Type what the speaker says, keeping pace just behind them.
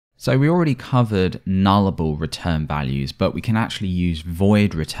So we already covered nullable return values, but we can actually use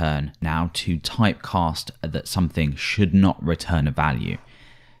void return now to typecast that something should not return a value.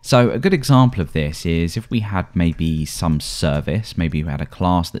 So a good example of this is if we had maybe some service, maybe we had a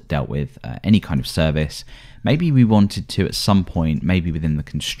class that dealt with any kind of service, maybe we wanted to at some point, maybe within the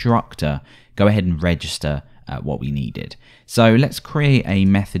constructor, go ahead and register what we needed. So let's create a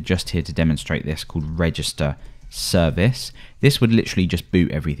method just here to demonstrate this called register service. This would literally just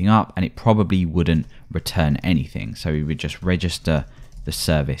boot everything up and it probably wouldn't return anything. So we would just register the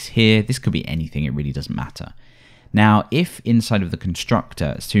service here. This could be anything, it really doesn't matter. Now, if inside of the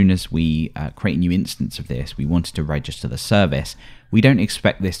constructor, as soon as we create a new instance of this, we wanted to register the service, we don't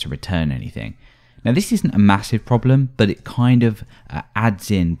expect this to return anything. Now, this isn't a massive problem, but it kind of adds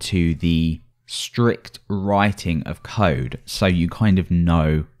into the strict writing of code so you kind of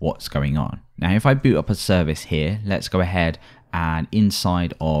know what's going on. Now, if I boot up a service here, let's go ahead and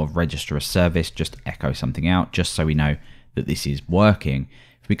inside of register a service, just echo something out just so we know that this is working.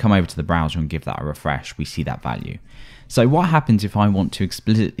 If we come over to the browser and give that a refresh, we see that value. So what happens if I want to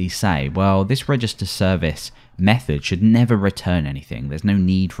explicitly say, well, this register service method should never return anything. There's no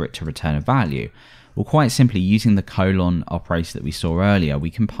need for it to return a value. Well, quite simply, using the colon operator that we saw earlier, we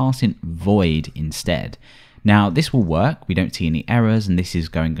can pass in void instead. Now, this will work. We don't see any errors, and this is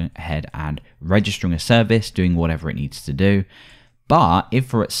going ahead and registering a service, doing whatever it needs to do. But if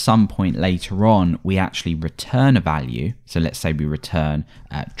for at some point later on, we actually return a value, so let's say we return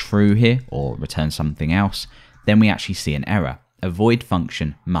true here or return something else, then we actually see an error. A void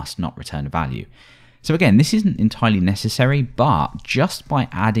function must not return a value. So again, this isn't entirely necessary, but just by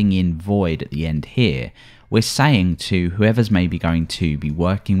adding in void at the end here, we're saying to whoever's maybe going to be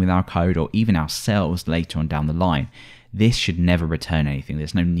working with our code or even ourselves later on down the line, this should never return anything.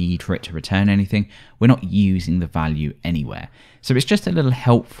 There's no need for it to return anything. We're not using the value anywhere. So it's just a little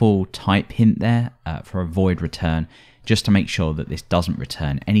helpful type hint there for a void return, just to make sure that this doesn't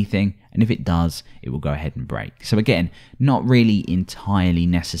return anything. And if it does, it will go ahead and break. So again, not really entirely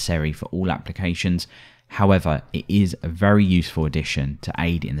necessary for all applications. However, it is a very useful addition to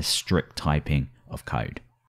aid in the strict typing of code.